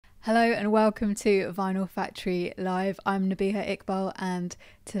Hello and welcome to Vinyl Factory Live. I'm Nabihah Iqbal and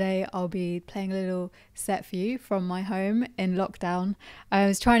today I'll be playing a little set for you from my home in lockdown. I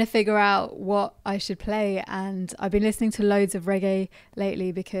was trying to figure out what I should play and I've been listening to loads of reggae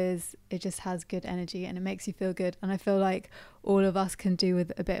lately because it just has good energy and it makes you feel good, and I feel like all of us can do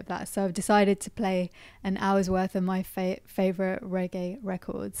with a bit of that. So I've decided to play an hour's worth of my favourite reggae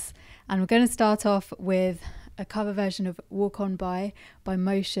records, and we're going to start off with a cover version of Walk On By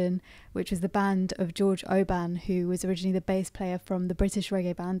Motion, which was the band of George Oban, who was originally the bass player from the British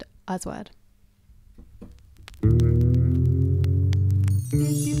reggae band Aswad.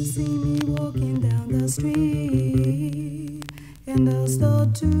 If you see me walking down the street and I'll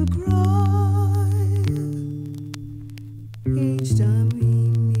start to cry each time we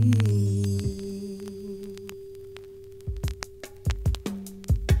meet.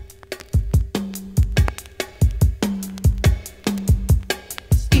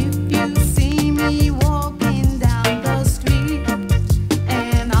 If you see me walking down the street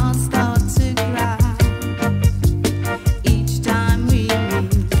and I'll start to cry each time we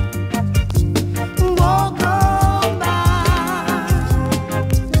meet. Walk on by.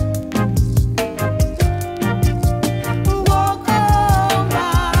 Walk on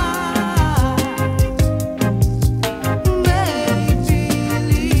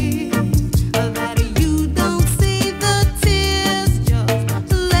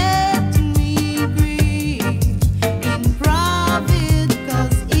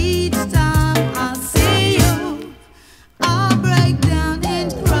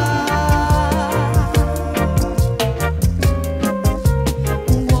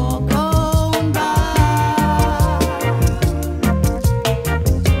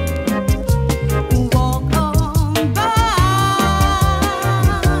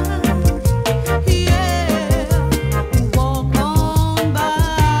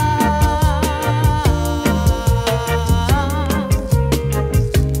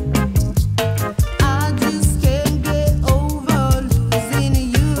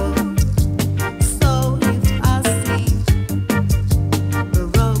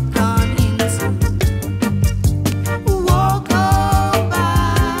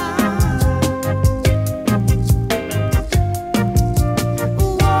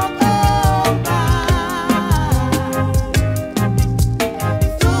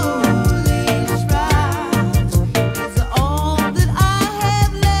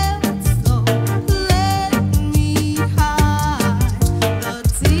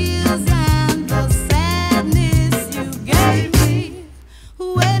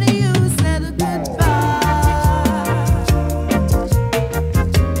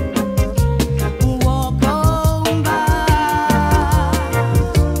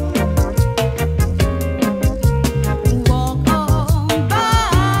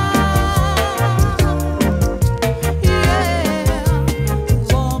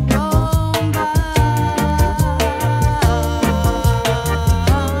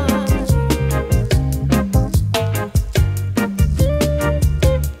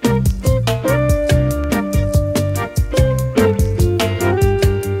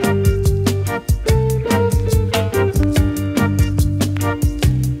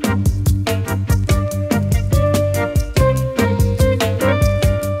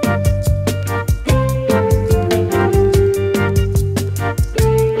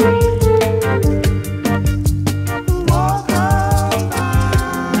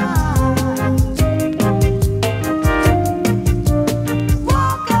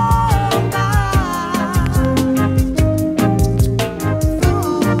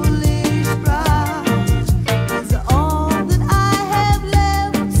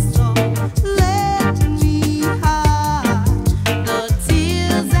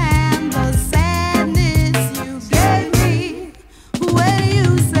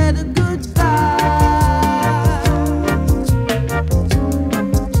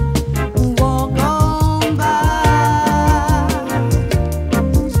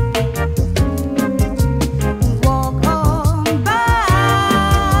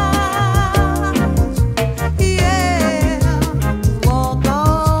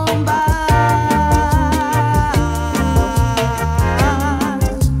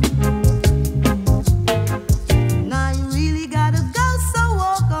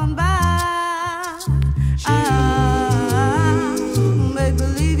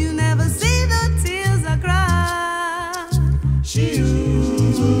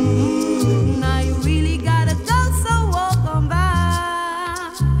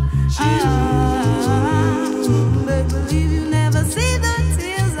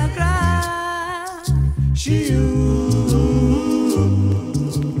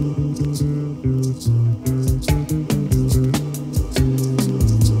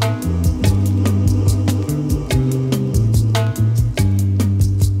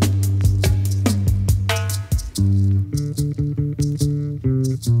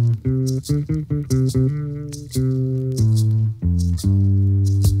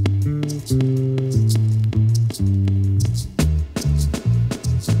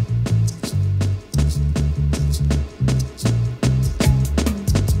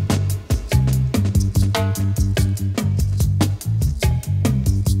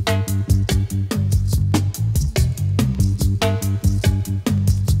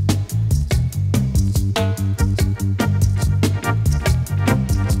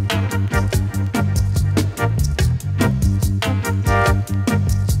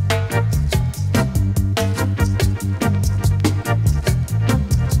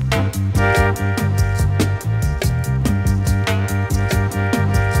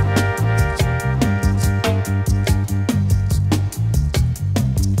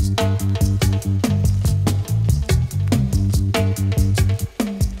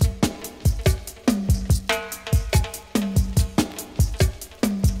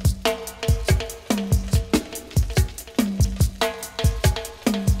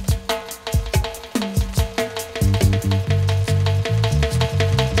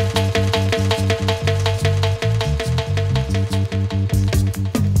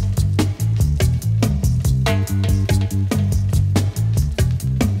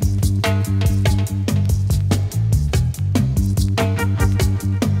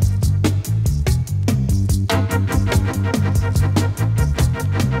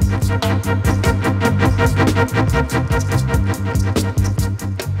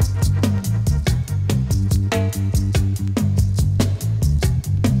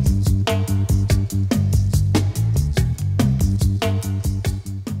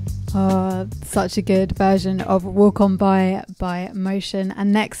Such a good version of Walk On By Motion.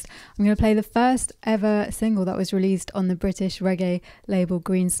 And next I'm going to play the first ever single that was released on the British reggae label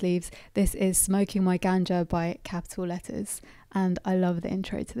Greensleeves. This is Smoking My Ganja by Capital Letters, and I love the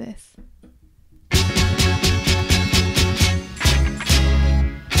intro to this.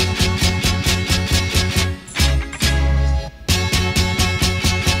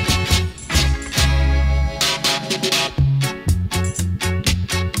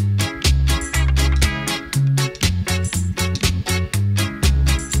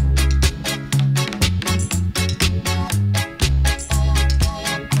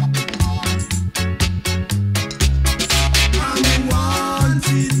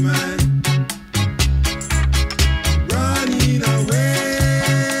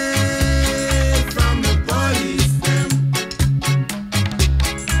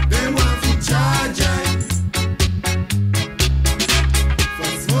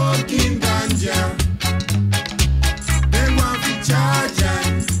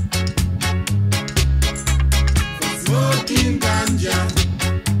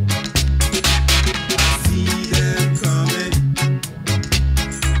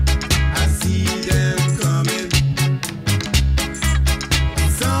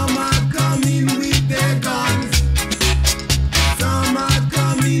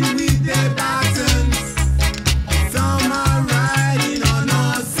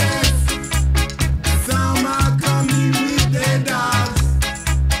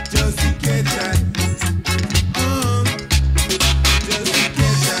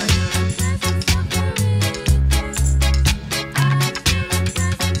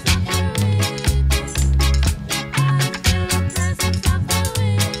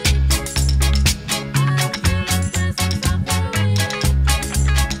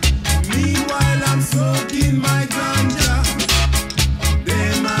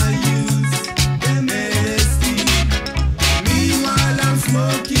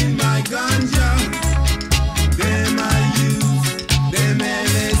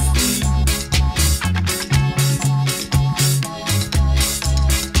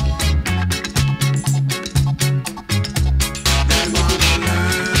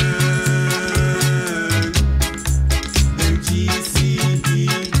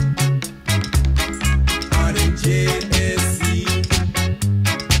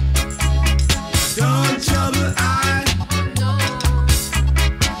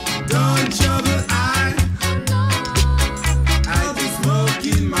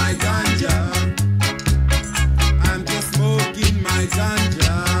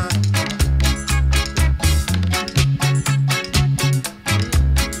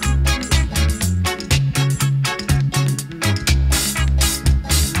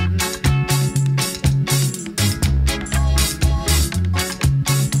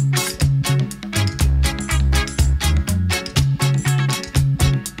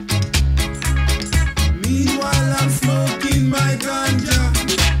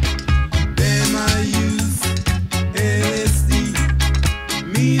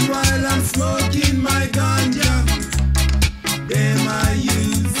 Meanwhile, I'm smoking my ganja. Them I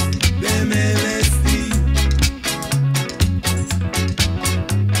use, them LSD.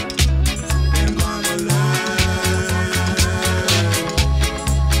 Them wanna learn,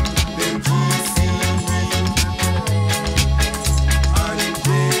 them GC, and them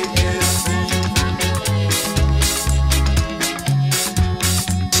JSC.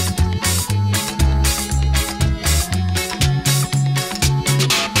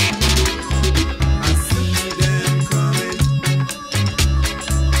 I see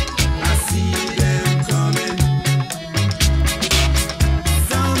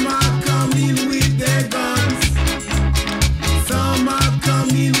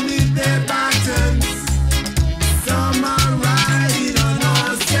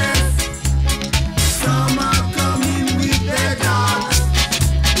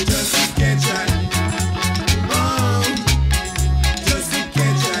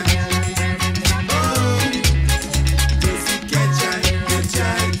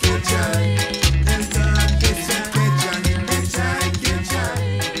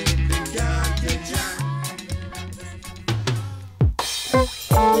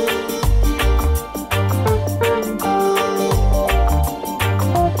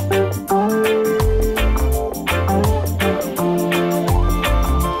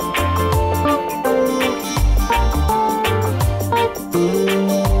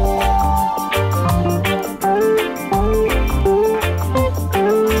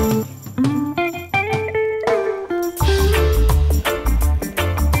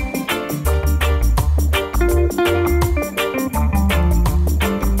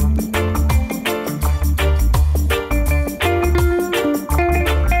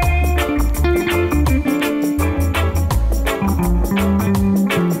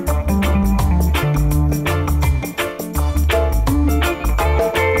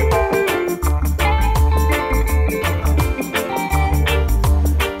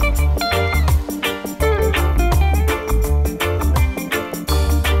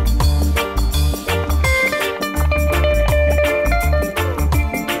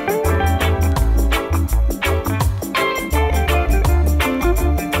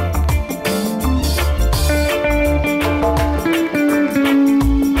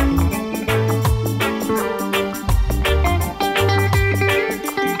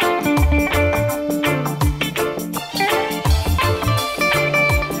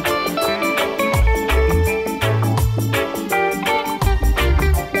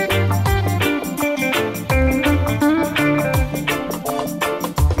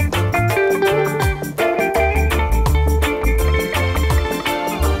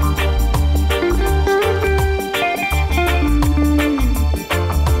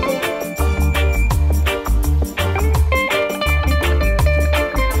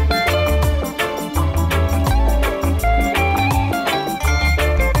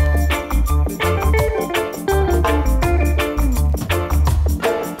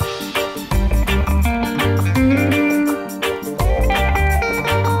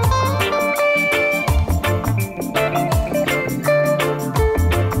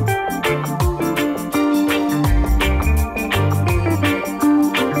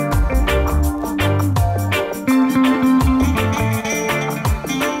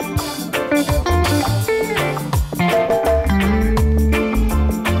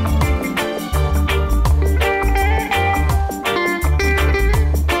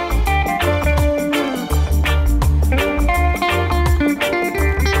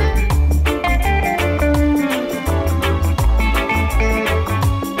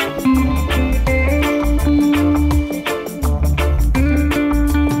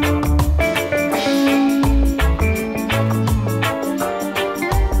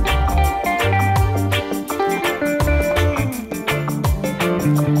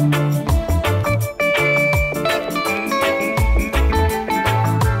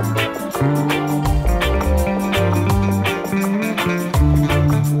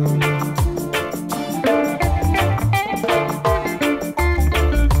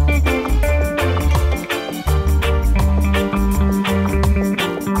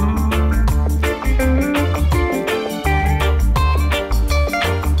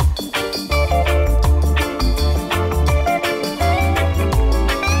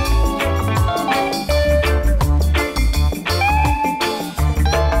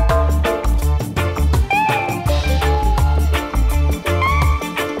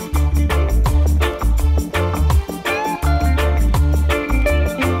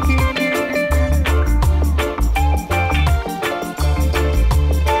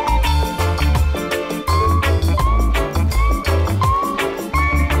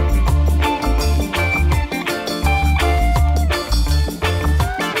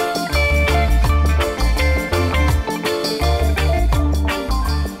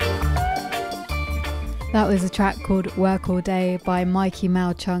was a track called Work All Day by Mikey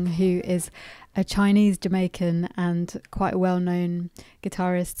Mao Chung, who is a Chinese Jamaican and quite a well-known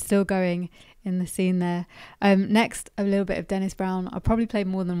guitarist, still going in the scene there. Next, a little bit of Dennis Brown. I'll probably play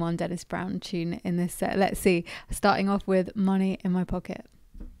more than one Dennis Brown tune in this set. Let's see. Starting off with Money in My Pocket.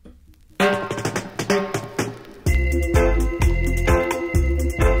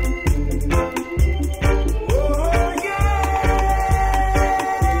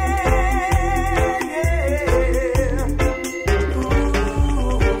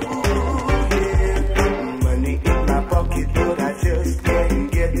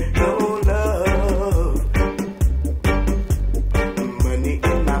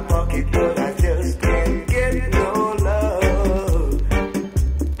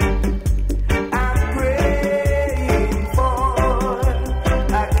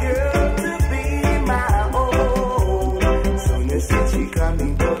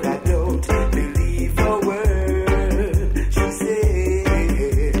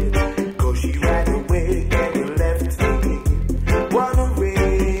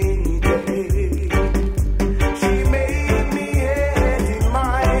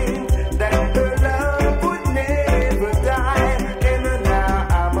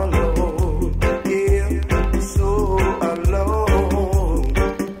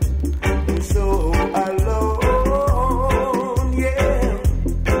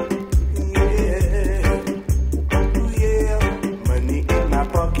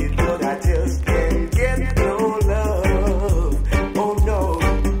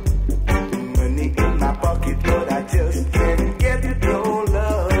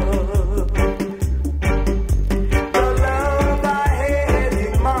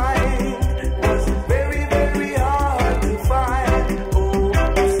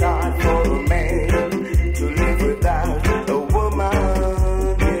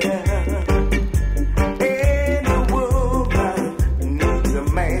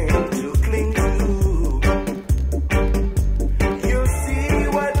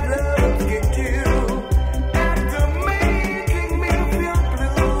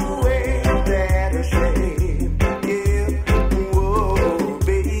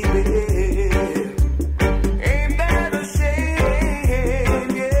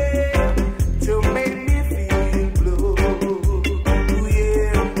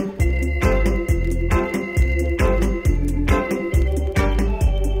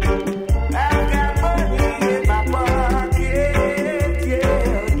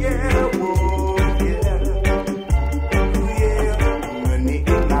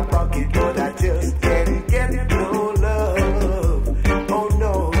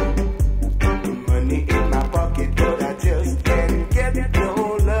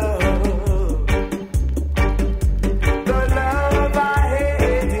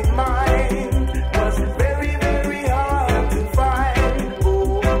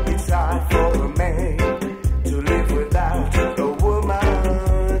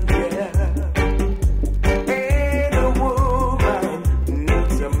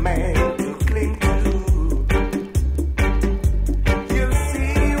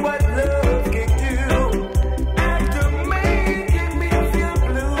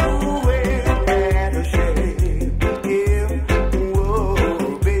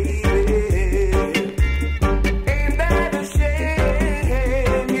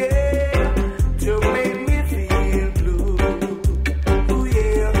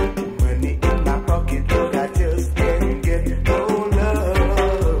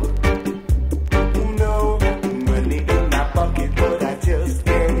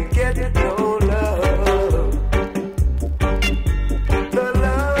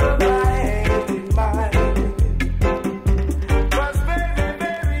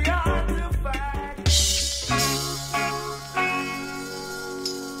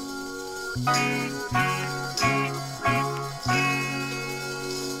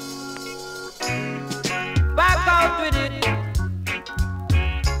 Back out with it.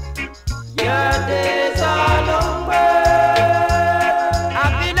 Your days are numbered.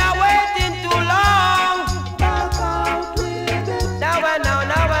 I've been waiting too long. Back out with it. Now and now,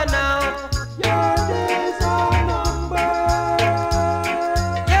 now and now. Your days are numbered.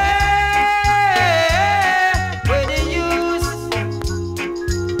 Yeah, where the use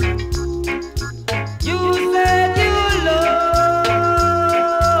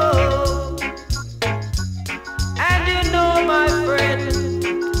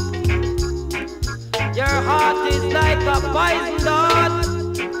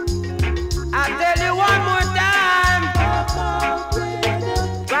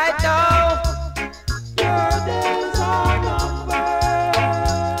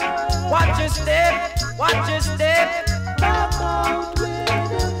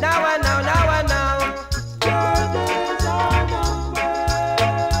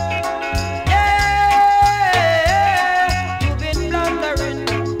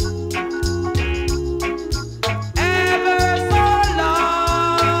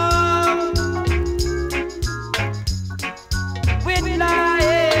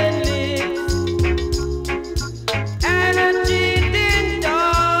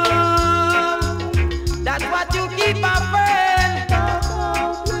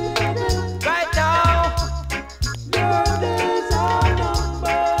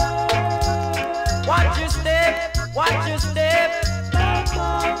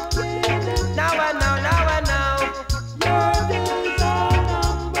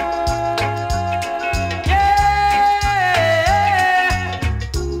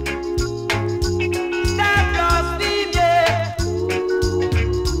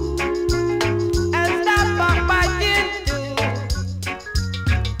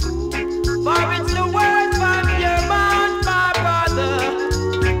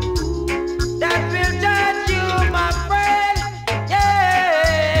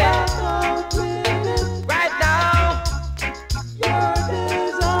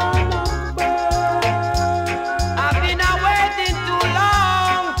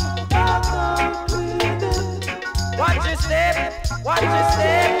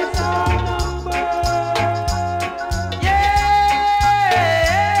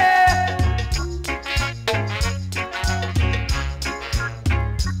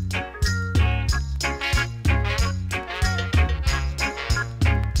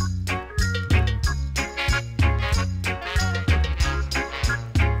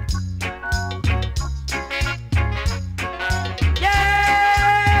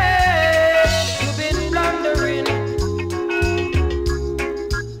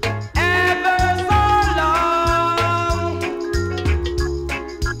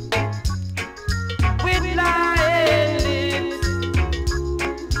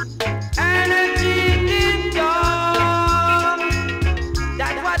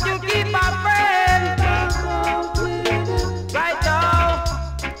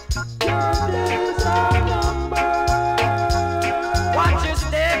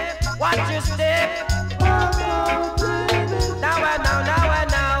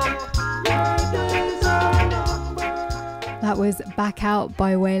was Back Out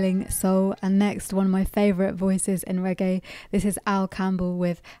by Wailing Soul, and next, one of my favourite voices in reggae. This is Al Campbell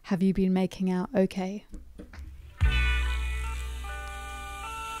with Have You Been Making Out Okay?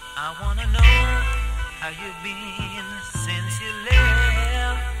 I wanna know how you've been since you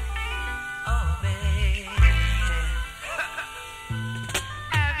left. Oh, baby.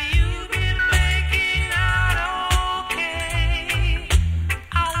 Have you been making out okay?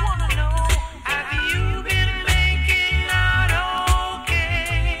 I wanna know, have you been making out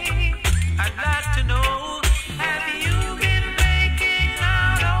okay? I'd like to know, have you been making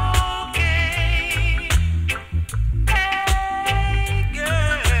out okay? Hey,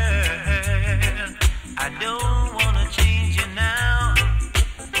 girl, I don't wanna change you now.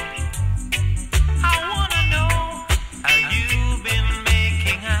 I wanna know how you've been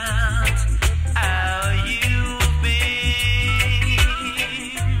making out, how you've been.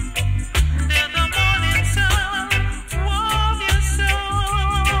 Did the morning sun warm your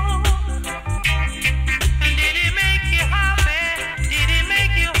soul? And did it make you happy? Did it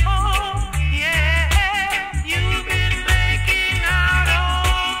make you whole? Yeah, you've been making out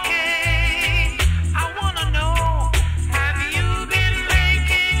okay. I wanna know, have you been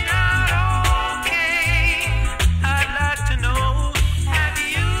making out okay? I'd like to know, have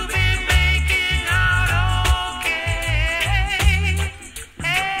you been making out okay?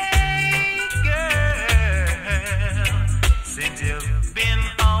 Hey, girl, since you've been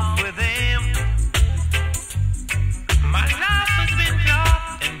off with him, my life has been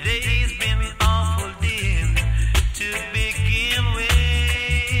dark and days been awful dim to begin with.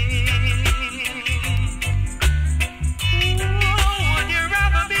 Would you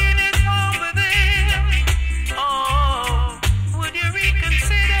rather be at home with him? Oh, would you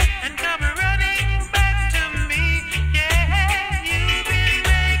reconsider and come running back to me? Yeah, you've been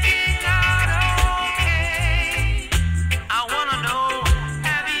making out okay. I wanna know,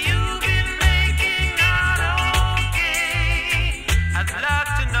 have you been making out okay? I'd like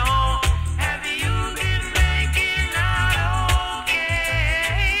to know, have you been making out okay?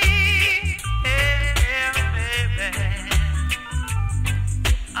 Yeah, baby,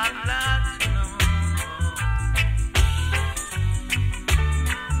 I'd like to know.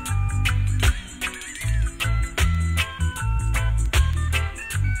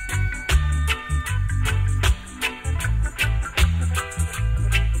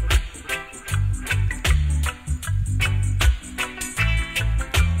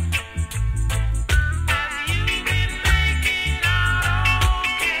 Have you been making out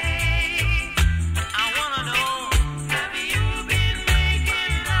okay? I wanna know, have you been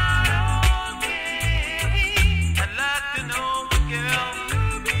making out okay? I'd like to know, girl,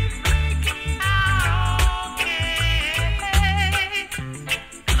 you've been making out okay?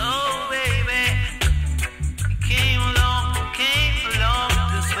 Oh, baby, you came along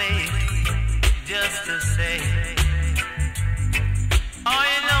this way just to say, are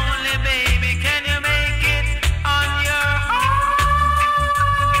you lonely, baby? Can you make it on your own,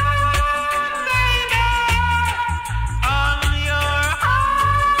 baby? On your own,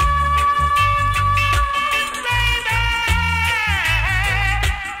 baby.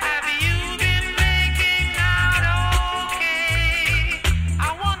 Have you been making out okay? I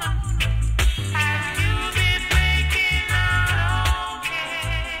wanna, have you been making out okay?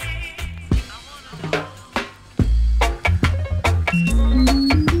 I wanna know.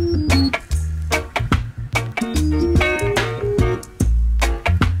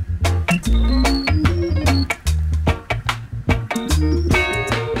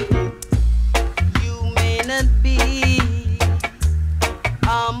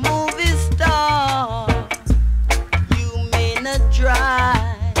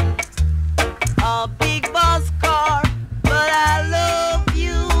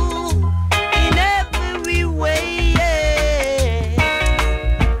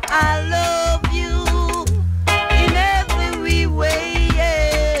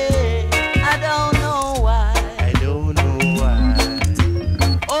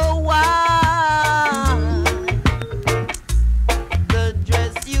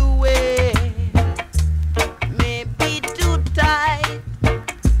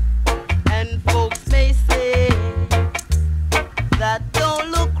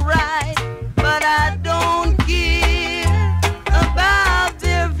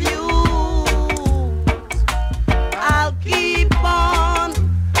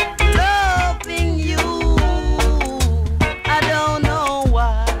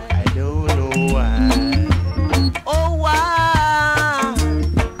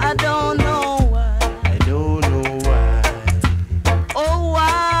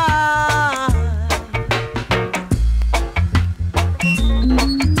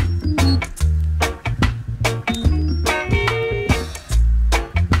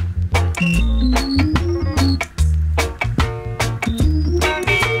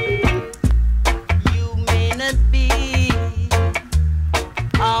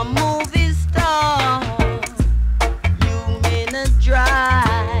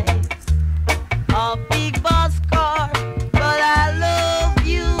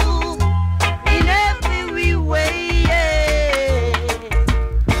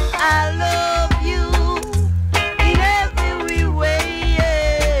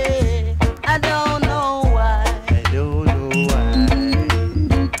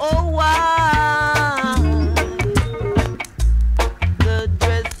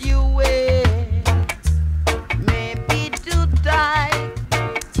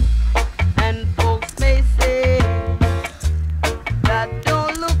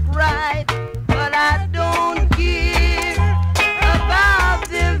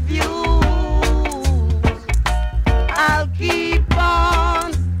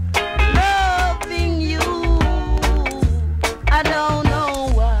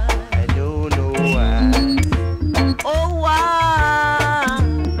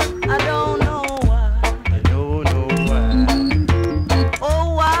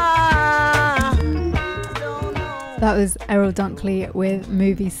 That was Errol Dunkley with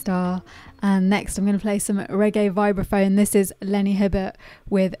Movie Star. And next I'm going to play some reggae vibraphone. This is Lenny Hibbert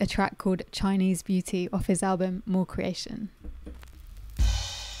with a track called Chinese Beauty off his album More Creation.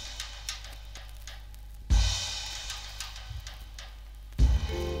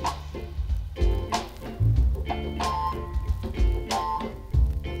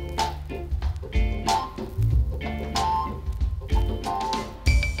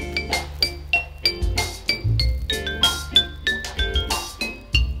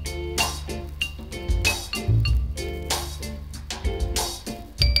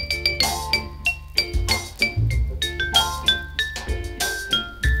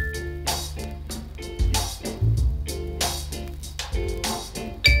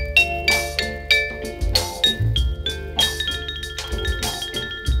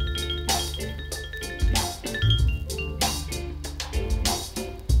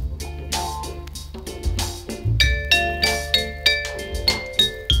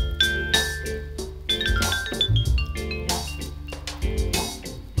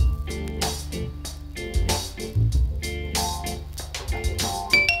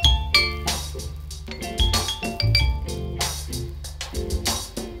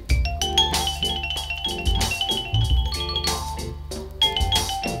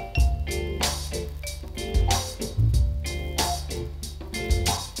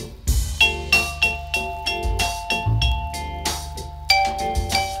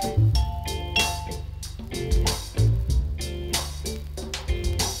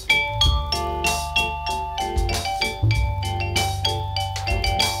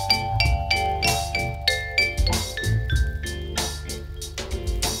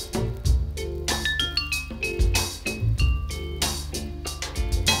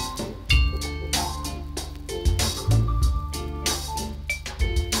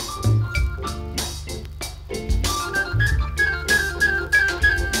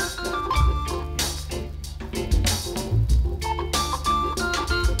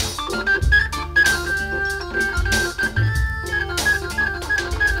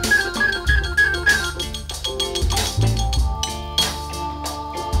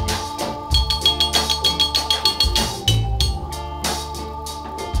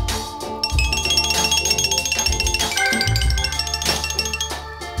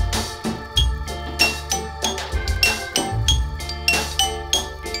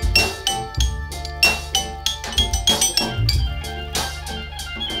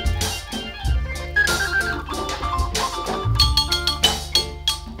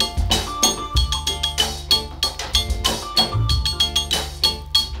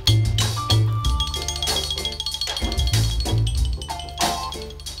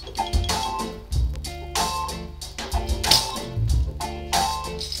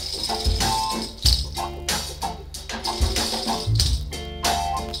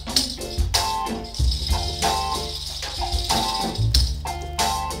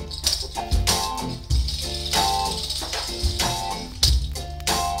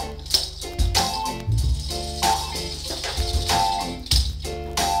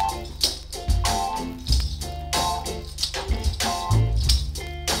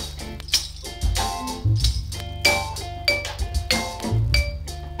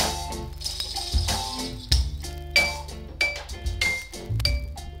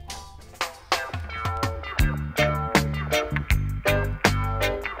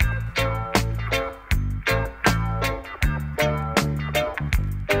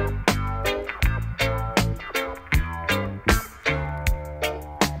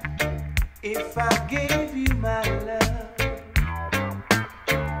 If I gave you my love,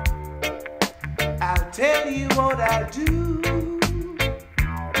 I'll tell you what I'll do.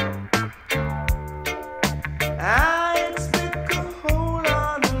 I expect a whole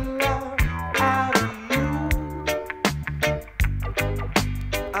lot of love out of you.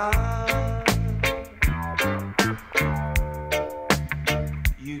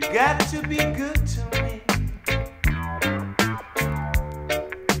 You got to be good to me.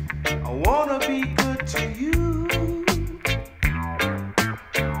 I wanna be good to you,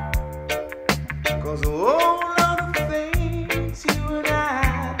 'cause a whole lot of things you and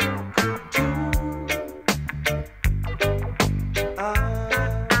I could do.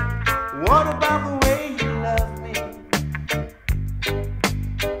 What about the way you love me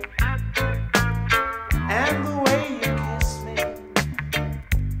and the way you kiss me?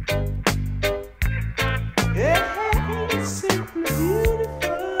 It's simply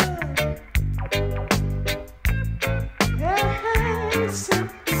beautiful. It's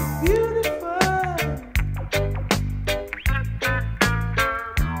simply beautiful.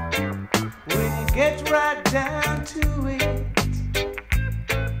 When you get right down to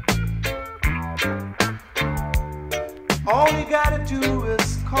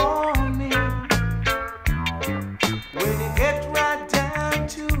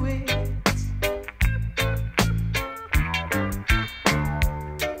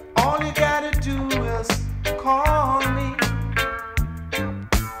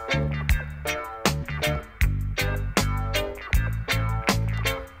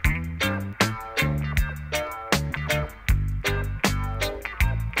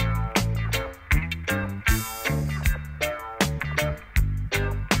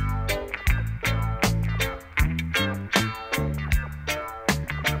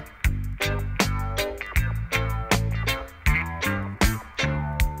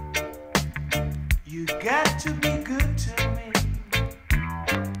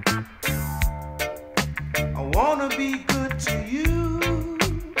be good to you.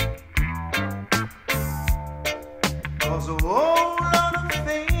 'Cause a whole lot of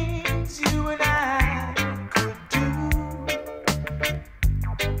things you and I could do.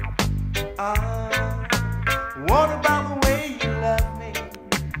 What about the way you love me?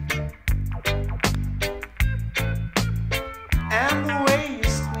 And the way you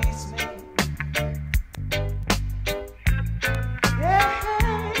squeeze me?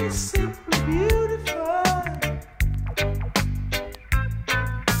 Yeah, it's simply beautiful.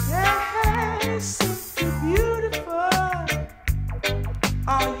 Yeah, it's simply beautiful.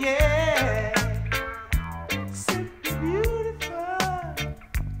 Oh yeah, simply beautiful.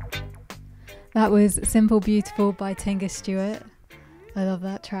 That was Simple Beautiful by Tinga Stewart. I love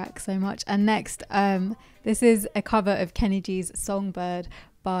that track so much. And next, this is a cover of Kenny G's Songbird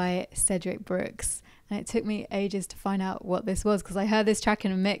by Cedric Brooks. And it took me ages to find out what this was, because I heard this track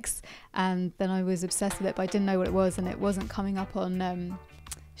in a mix and then I was obsessed with it, but I didn't know what it was, and it wasn't coming up on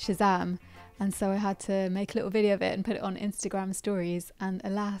Shazam. And so I had to make a little video of it and put it on Instagram stories, and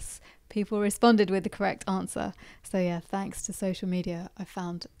alas, people responded with the correct answer. So yeah, thanks to social media, I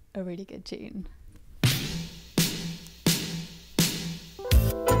found a really good tune.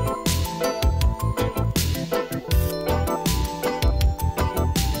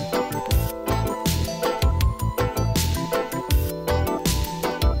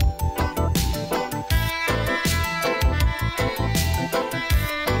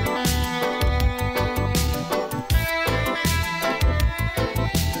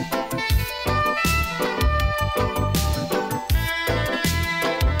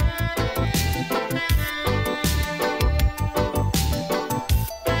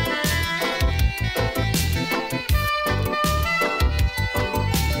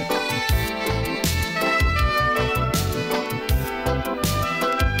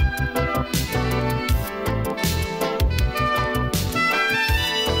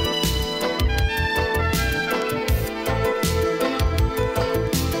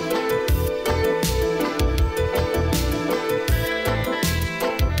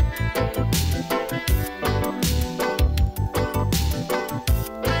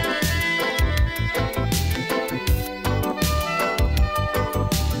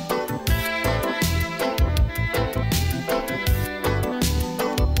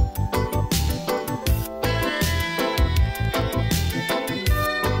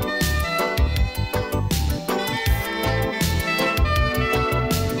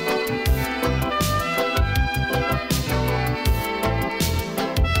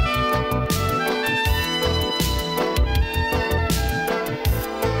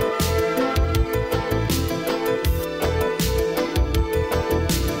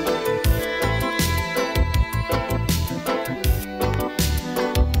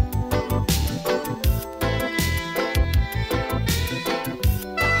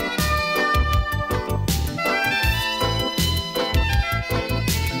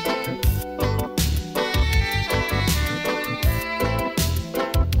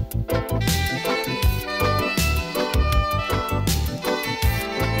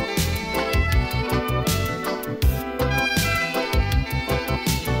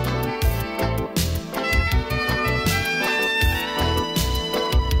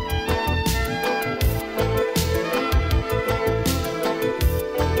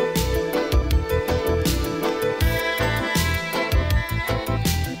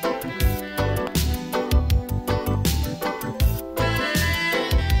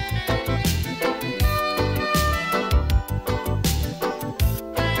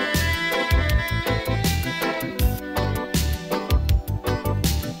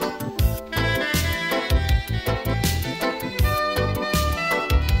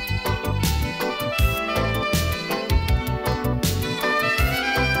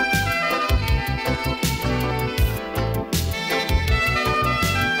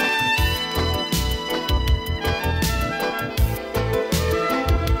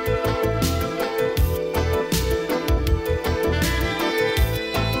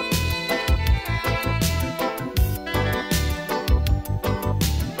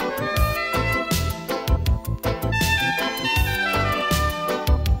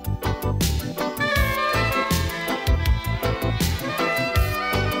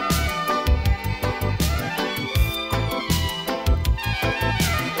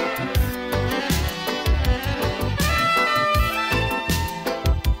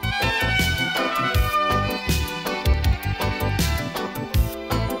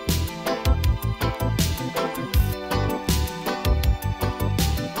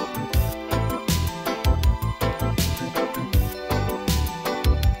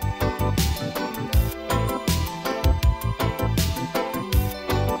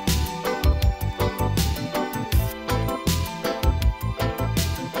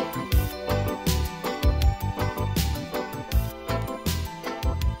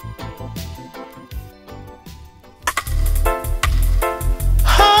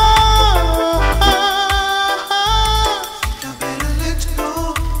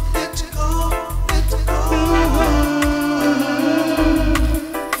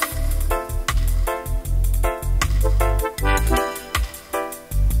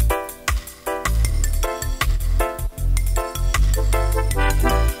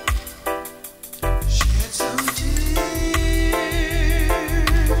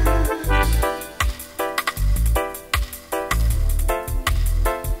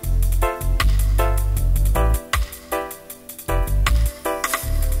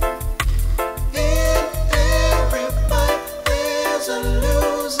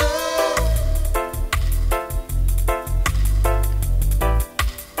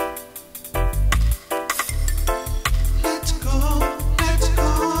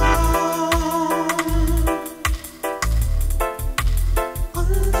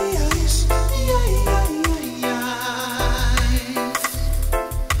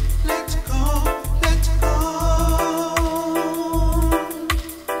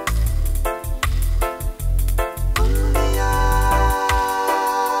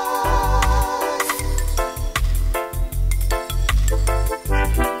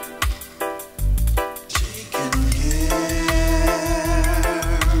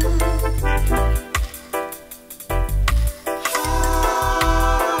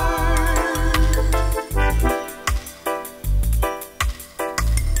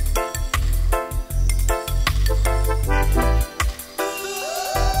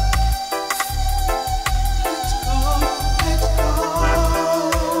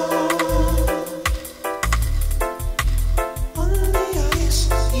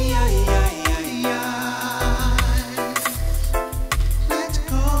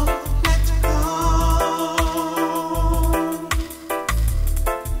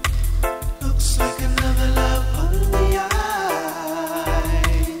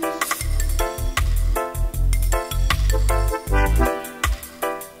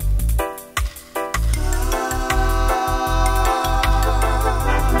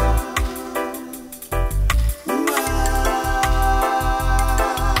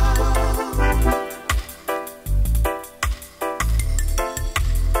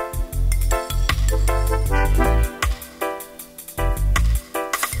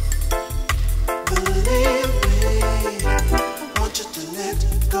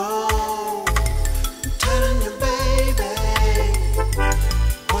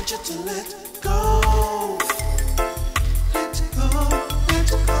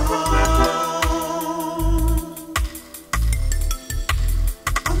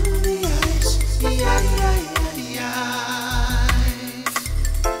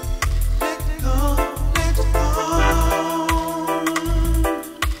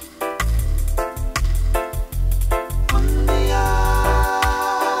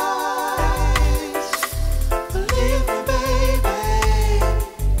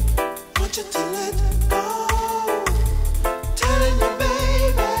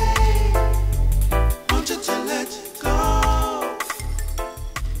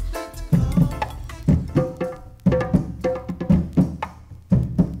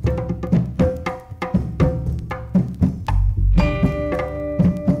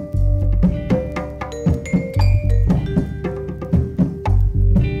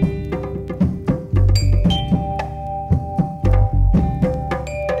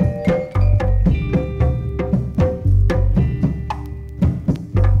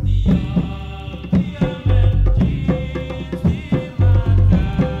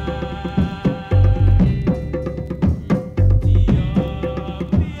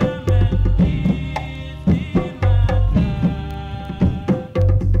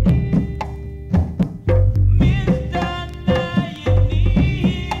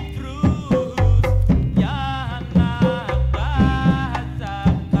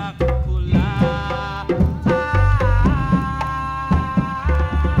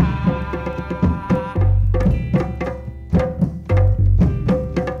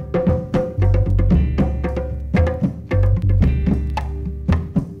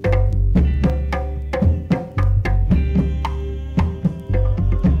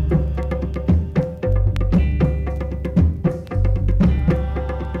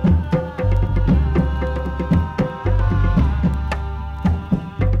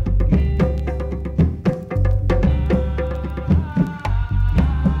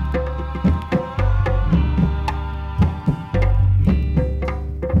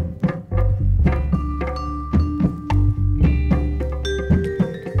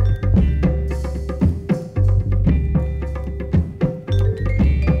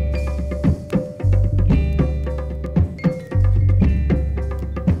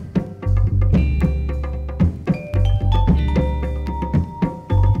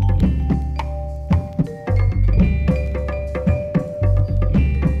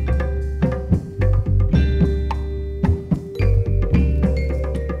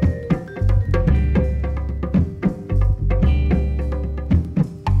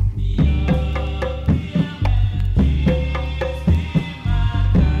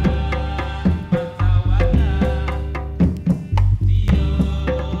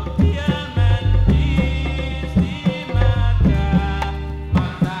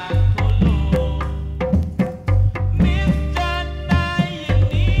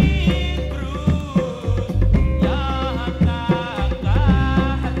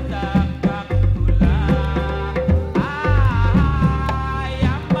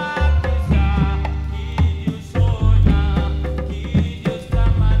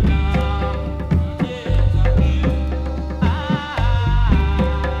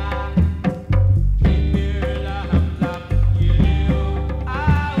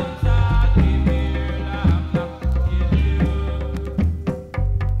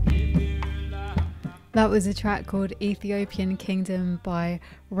 That was a track called Ethiopian Kingdom by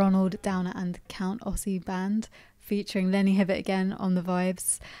Ronald Downer and Count Ossie Band, featuring Lenny Hibbett again on the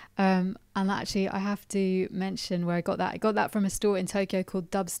vibes. And actually, I have to mention where I got that. I got that from a store in Tokyo called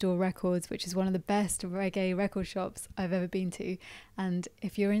Dub Store Records, which is one of the best reggae record shops I've ever been to. And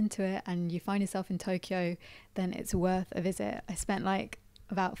if you're into it and you find yourself in Tokyo, then it's worth a visit. I spent like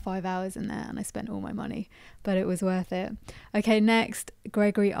about 5 hours in there and I spent all my money, but it was worth it. Okay, next,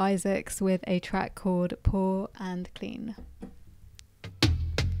 Gregory Isaacs with a track called Poor and Clean.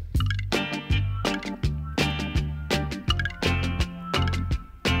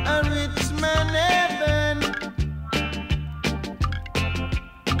 A rich man heaven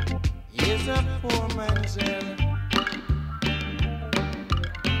is a poor man's hell.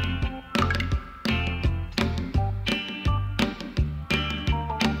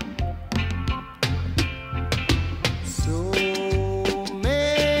 So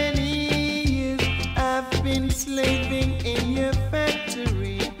many years I've been slaving in your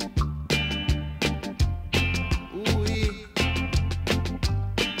factory. Ooh-wee.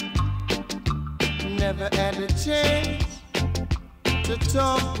 Never had a chance to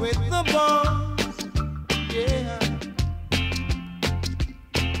talk with the boss, yeah.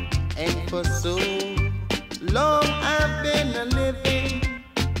 And for so long I've been a living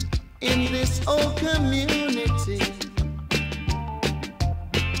in this old community,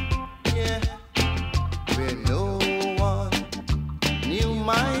 yeah, where no one knew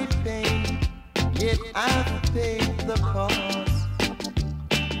my pain, yet I've paid the cost.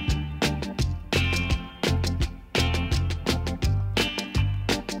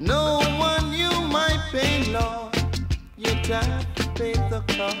 No one knew my pain, Lord, yet I paid the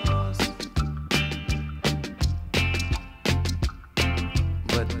cost.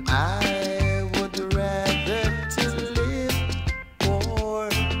 But I would rather to live poor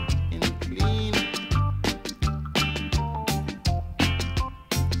and clean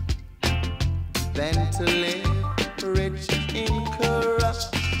than to live rich in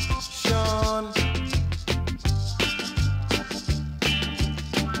corruption.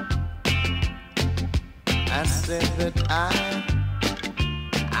 I said that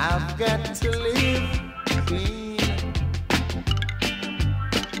I've got to live clean.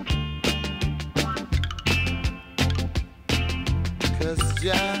 Cause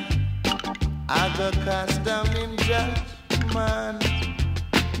Jah, I got cast down in judgment.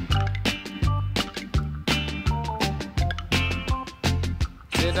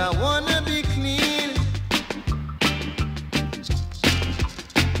 Said I wanna be clean.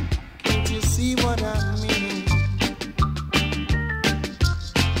 Can't you see what I mean?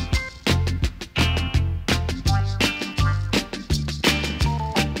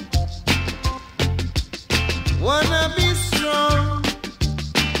 Wanna be strong.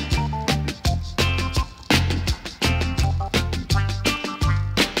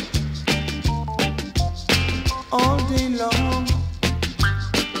 All day long.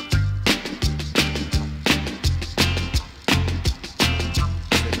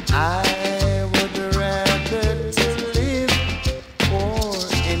 I would rather to live poor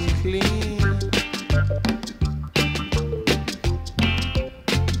and clean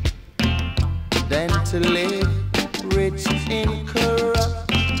than to live rich in corruption.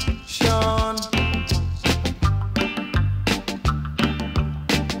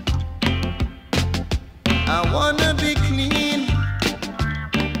 I wanna be clean.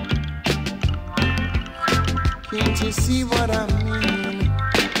 Can't you see what I mean?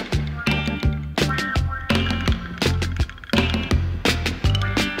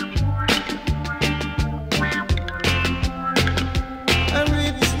 A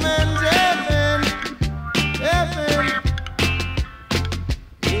rich man's heaven, heaven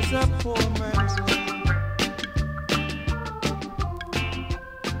is a poor man's hell.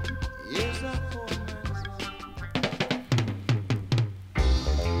 Is a poor man's hell.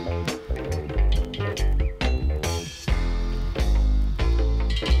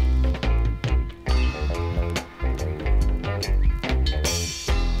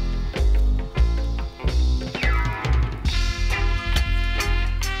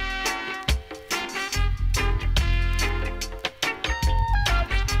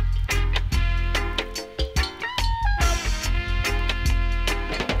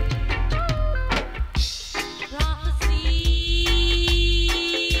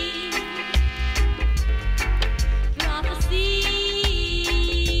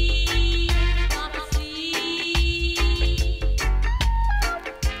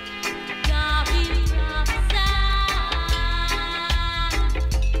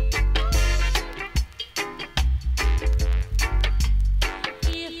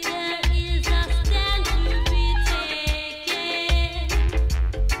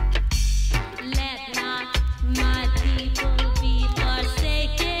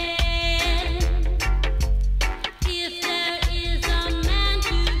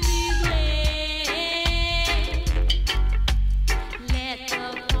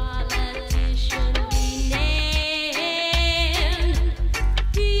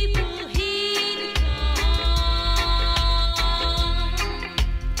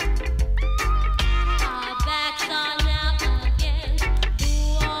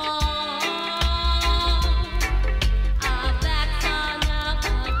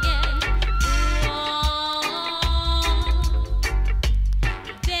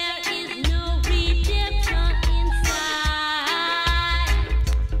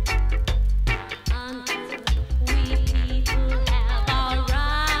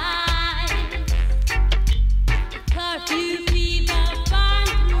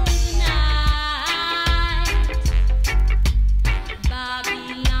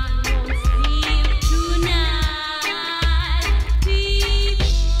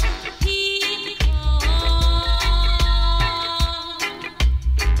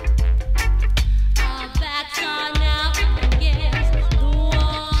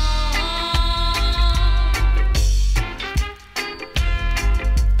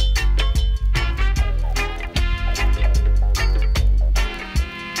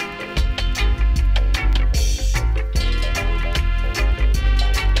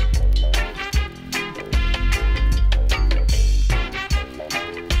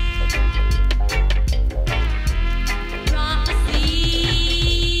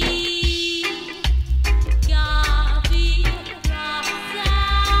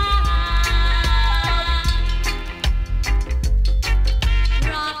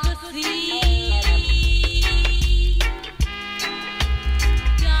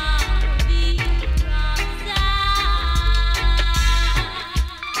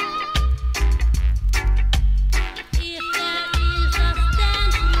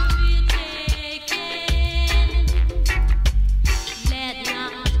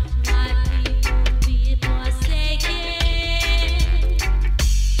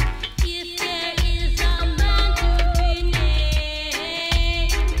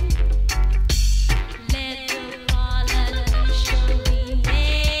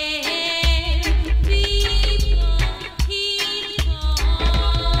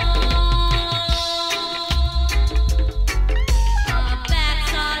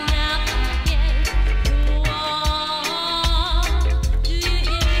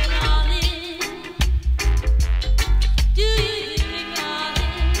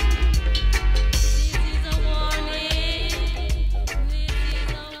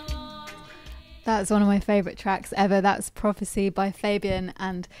 That's one of my favourite tracks ever. That's Prophecy by Fabian,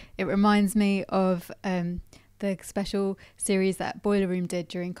 and it reminds me of the special series that Boiler Room did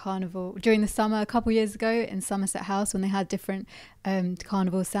during the summer a couple years ago in Somerset House, when they had different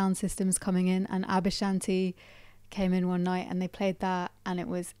Carnival sound systems coming in, and Abishanti came in one night and they played that, and it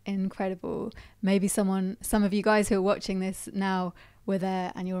was incredible. Maybe some of you guys who are watching this now were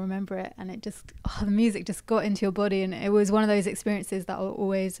there and you'll remember it, and it just the music just got into your body, and it was one of those experiences that I'll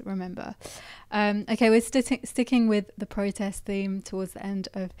always remember. Okay, we're sticking with the protest theme towards the end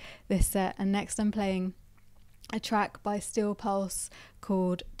of this set, and next I'm playing a track by Steel Pulse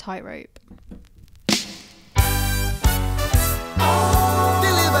called Tightrope. Deliver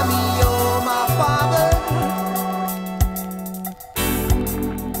me, oh my Father,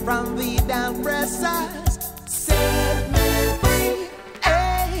 from the down pressures, set me free.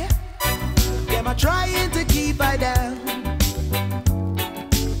 Hey, them are trying to keep I down.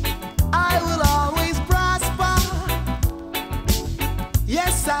 I will always prosper.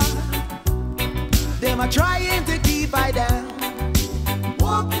 Yes, sir. Them are trying to keep I down.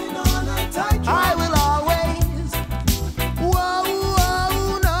 Walking on a tightrope. I will always. Whoa,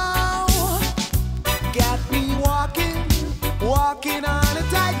 whoa, no. Got me walking on a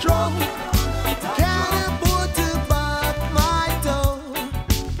tightrope. Can't afford to bump my toe.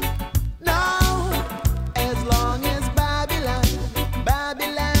 No, as long as Babylon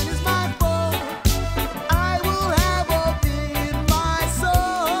is my foe, I will have hope in my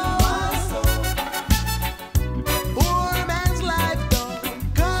soul. Poor man's life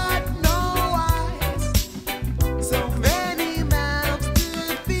don't got no eyes. So many mouths to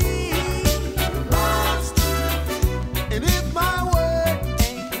feed. And if my word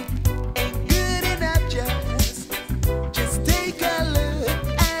ain't good enough, just take a look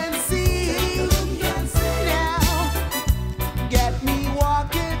and see. Now, get me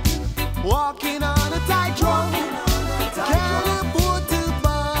walking on a tightrope. Can't afford to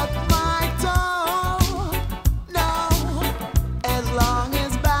bump my toe. No, as long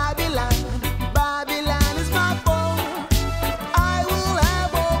as Babylon is my foe, I will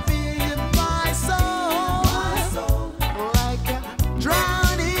have hope in my soul. Like a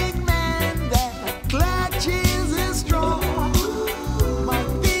drowning man that clutches his straw, might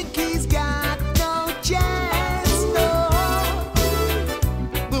think he's got no chance, no.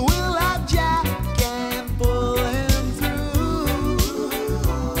 The will of Jack can pull him through.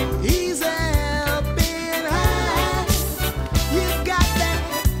 He's a helping hand. You got that?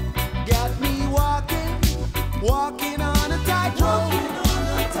 Got me walking on a tightrope.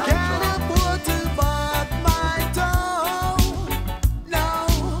 Can't afford to bump my toe. No,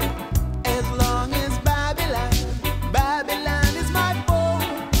 as long as Babylon is my foe,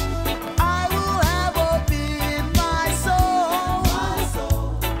 I will have hope in my soul.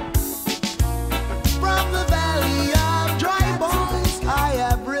 From the valley of dry bones, I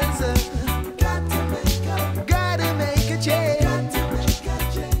have risen. Gotta make a change.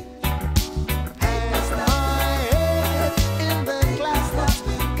 As my head in the glass that's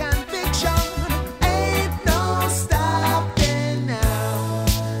with conviction, ain't no stopping now.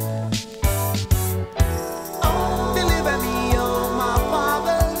 Oh, deliver me, oh my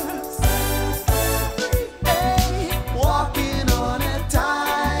Father. Hey, walking on a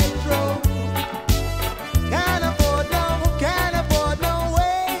tightrope. Can't afford no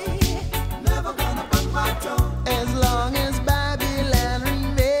way. Never gonna bump my toe. As long as Babylon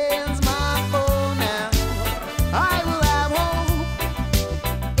remains my foe now, I will have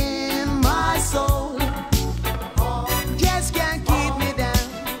hope in my soul. Just can't keep me down.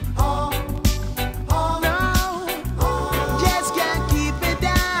 No, just can't keep me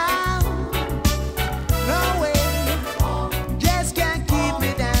down. No way, just can't keep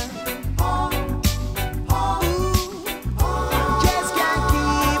me down. Ooh, just can't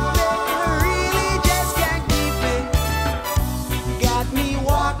keep me, really just can't keep me. Got me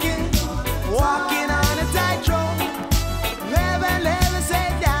walking on a tightrope. Never say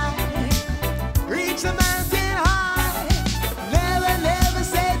die. Reach the mountain high. Never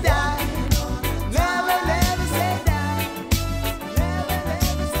say die. Never say die. Never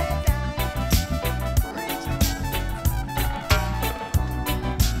say die. Reach the mountain.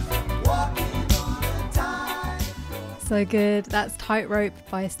 Walking on a tightrope. So good. That's Tightrope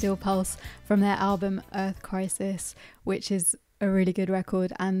by Steel Pulse from their album Earth Crisis, which is a really good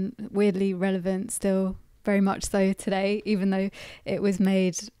record and weirdly relevant still, very much so today, even though it was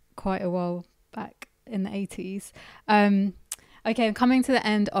made quite a while back in the 80s. Okay, I'm coming to the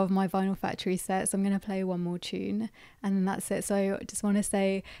end of my Vinyl Factory set, so I'm going to play one more tune and then that's it. So I just want to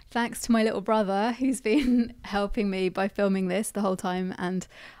say thanks to my little brother who's been helping me by filming this the whole time, and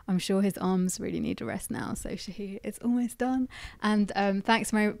I'm sure his arms really need a rest now, so it's almost done. And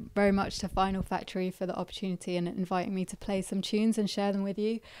thanks very, very much to Vinyl Factory for the opportunity and inviting me to play some tunes and share them with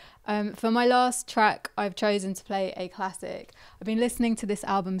you. For my last track, I've chosen to play a classic. I've been listening to this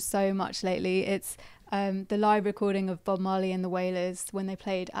album so much lately. It's the live recording of Bob Marley and the Wailers when they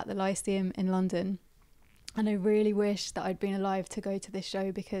played at the Lyceum in London. And I really wish that I'd been alive to go to this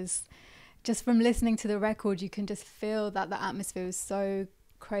show, because just from listening to the record, you can just feel that the atmosphere was so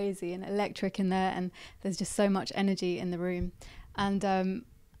crazy and electric in there, and there's just so much energy in the room. And the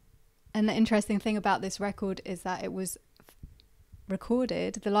interesting thing about this record is that it was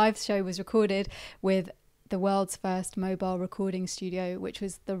recorded, the live show was recorded with the world's first mobile recording studio, which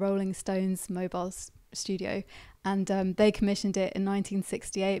was the Rolling Stones mobile studio, and they commissioned it in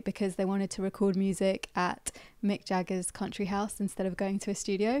 1968 because they wanted to record music at Mick Jagger's country house instead of going to a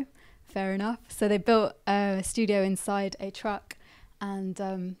studio. Fair enough. So they built a studio inside a truck, and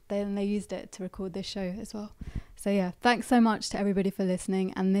then they used it to record this show as well. So yeah, thanks so much to everybody for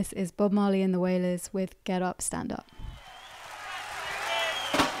listening, and this is Bob Marley and the Wailers with Get Up, Stand Up.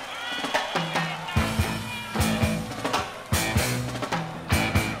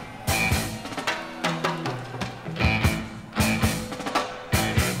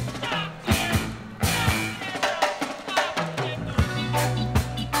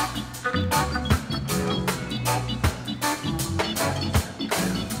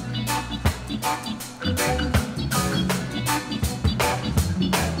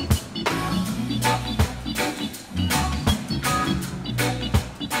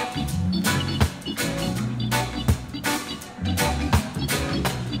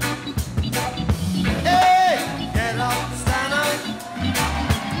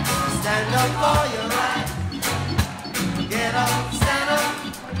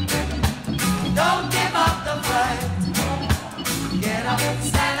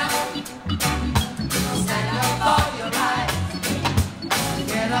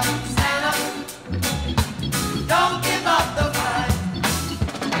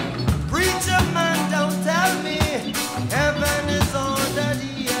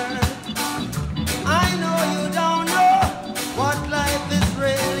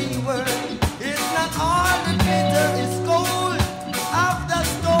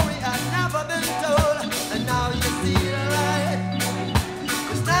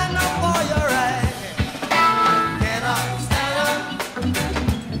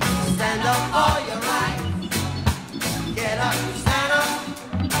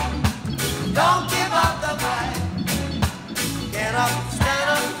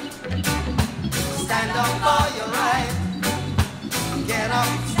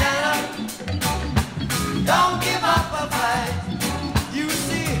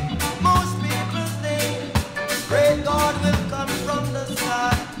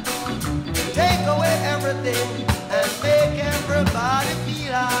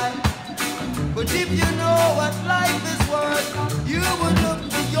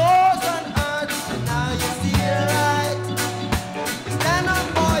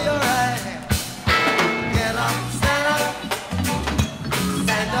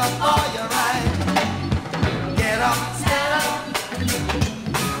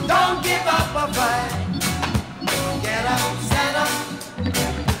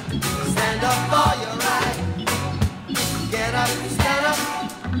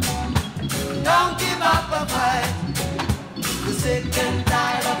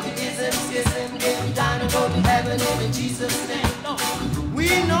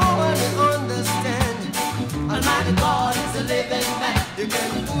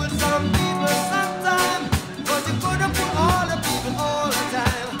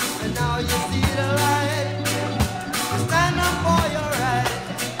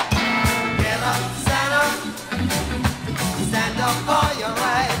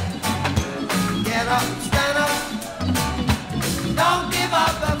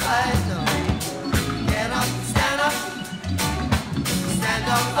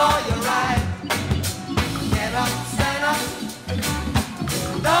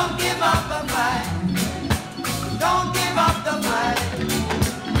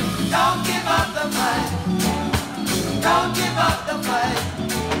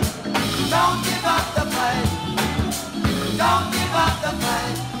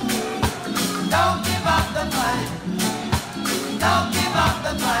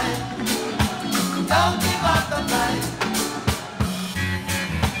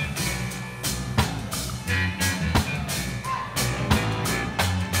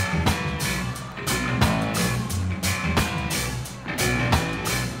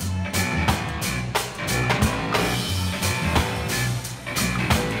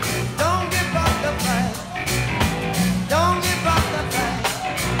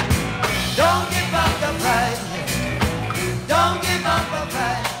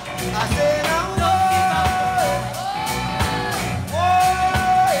 say